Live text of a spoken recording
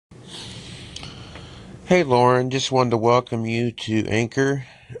Hey Lauren, just wanted to welcome you to Anchor,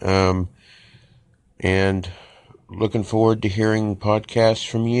 and looking forward to hearing podcasts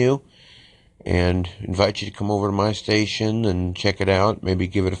from you, and invite you to come over to my station and check it out. Maybe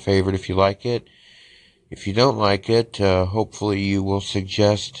give it a favorite if you like it. If you don't like it, hopefully you will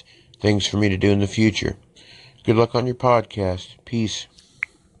suggest things for me to do in the future. Good luck on your podcast. Peace.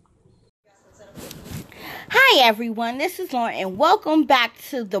 Hi everyone, this is Lauren and welcome back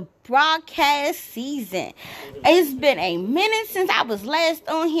to the broadcast season. It's been a minute since I was last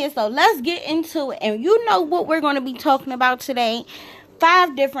on here, so let's get into it. And you know what we're going to be talking about today?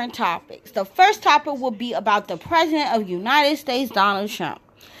 5 different topics. The first topic will be about the President of the United States, Donald Trump.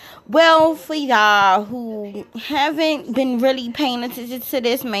 Well, for y'all who haven't been really paying attention to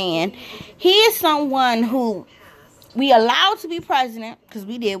this man, he is someone who we allowed to be president, because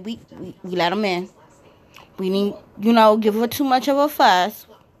we did, we let him in. We didn't, give her too much of a fuss.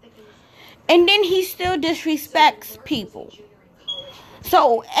 And then he still disrespects people.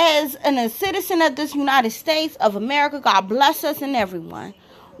 So, as a citizen of this United States of America, God bless us and everyone.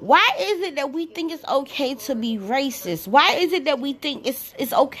 Why is it that we think it's okay to be racist? Why is it that we think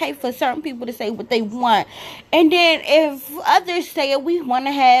it's okay for certain people to say what they want? And then if others say it, we want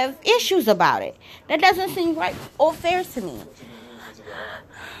to have issues about it. That doesn't seem right or fair to me.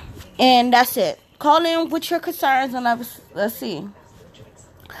 And that's it. Call in with your concerns and let's see.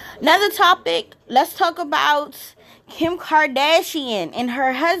 Another topic, let's talk about Kim Kardashian and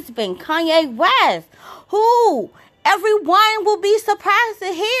her husband, Kanye West, who everyone will be surprised to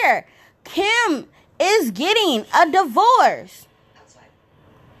hear Kim is getting a divorce.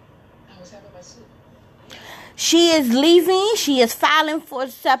 She is leaving. She is filing for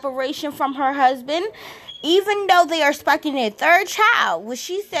separation from her husband, even though they are expecting their 3rd child, which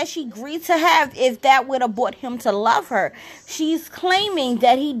she said she agreed to have if that would have brought him to love her. She's claiming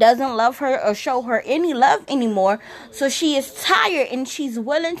that he doesn't love her or show her any love anymore, so she is tired and she's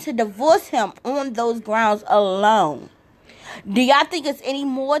willing to divorce him on those grounds alone. Do y'all think it's any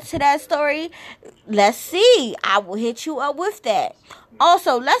more to that story? Let's see. I will hit you up with that.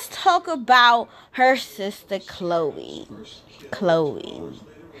 Also, let's talk about her sister, Khloe,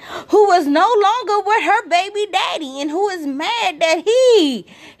 who was no longer with her baby daddy and who is mad that he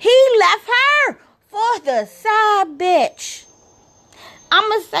left her for the side bitch. I'm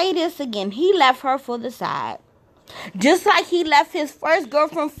going to say this again. He left her for the side. Just like he left his first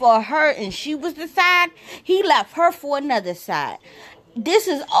girlfriend for her and she was the side, he left her for another side. This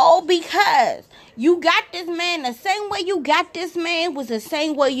is all because you got this man the same way you got this man was the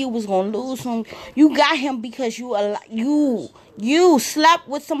same way you was going to lose him. You got him because you slept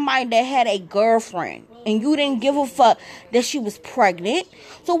with somebody that had a girlfriend and you didn't give a fuck that she was pregnant.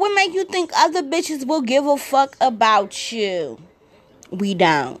 So what make you think other bitches will give a fuck about you? We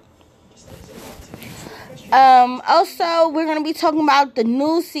don't. Also, we're going to be talking about the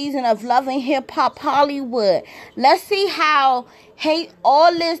new season of Love and Hip Hop Hollywood. Let's see how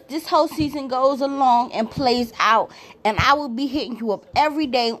all this whole season goes along and plays out. And I will be hitting you up every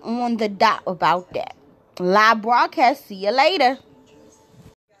day on the dot about that. Live broadcast. See you later.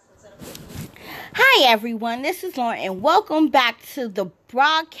 Hi everyone, this is Lauren and welcome back to the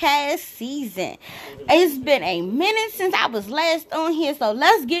broadcast season. It's been a minute since I was last on here, so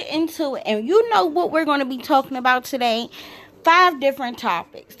let's get into it. And you know what we're going to be talking about today? 5 different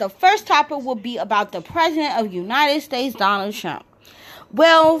topics. The first topic will be about the President of the United States, Donald Trump.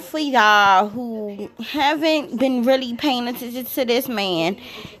 Well, for y'all who haven't been really paying attention to this man,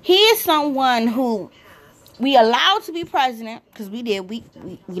 he is someone who we allowed to be president, because we did, we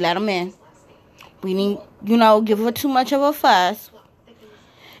let him in. We didn't, give her too much of a fuss.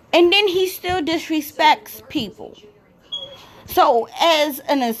 And then he still disrespects people. So, as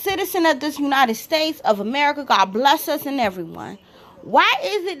a citizen of this United States of America, God bless us and everyone. Why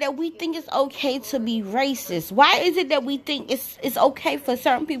is it that we think it's okay to be racist? Why is it that we think it's okay for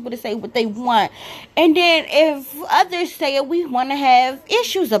certain people to say what they want? And then if others say it, we want to have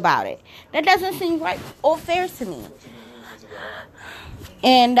issues about it. That doesn't seem right or fair to me.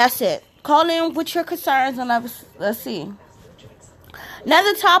 And that's it. Call in with your concerns and let's see.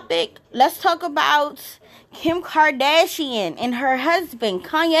 Another topic, let's talk about Kim Kardashian and her husband,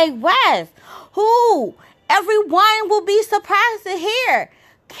 Kanye West, who everyone will be surprised to hear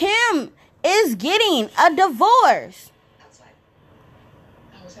Kim is getting a divorce.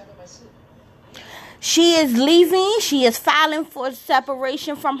 She is leaving. She is filing for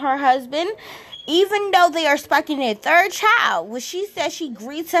separation from her husband, even though they are expecting their third child, which she said she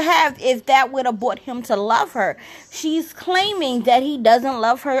agreed to have if that would have brought him to love her. She's claiming that he doesn't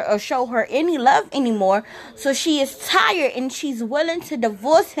love her or show her any love anymore, so she is tired and she's willing to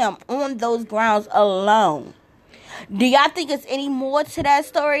divorce him on those grounds alone. Do y'all think there's any more to that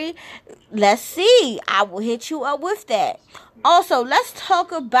story? Let's see. I will hit you up with that. Also, let's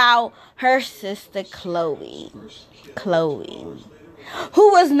talk about her sister Chloe,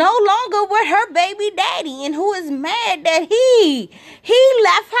 who was no longer with her baby daddy and who is mad that he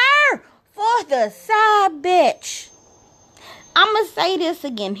left her for the side bitch. I'm going to say this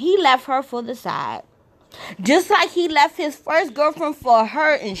again. He left her for the side. Just like he left his first girlfriend for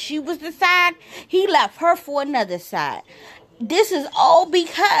her and she was the side, he left her for another side. This is all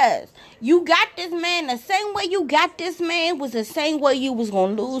because you got this man the same way you got this man was the same way you was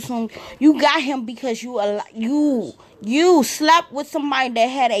going to lose him. You got him because you slept with somebody that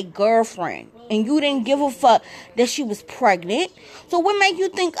had a girlfriend and you didn't give a fuck that she was pregnant. So what make you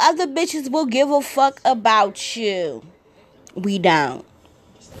think other bitches will give a fuck about you? We don't.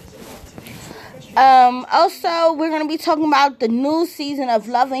 Also, we're going to be talking about the new season of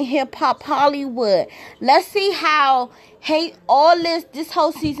Love and Hip Hop Hollywood. Let's see how all this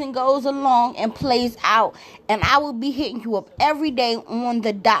whole season goes along and plays out. And I will be hitting you up every day on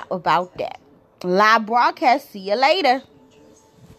the dot about that. Live broadcast. See you later.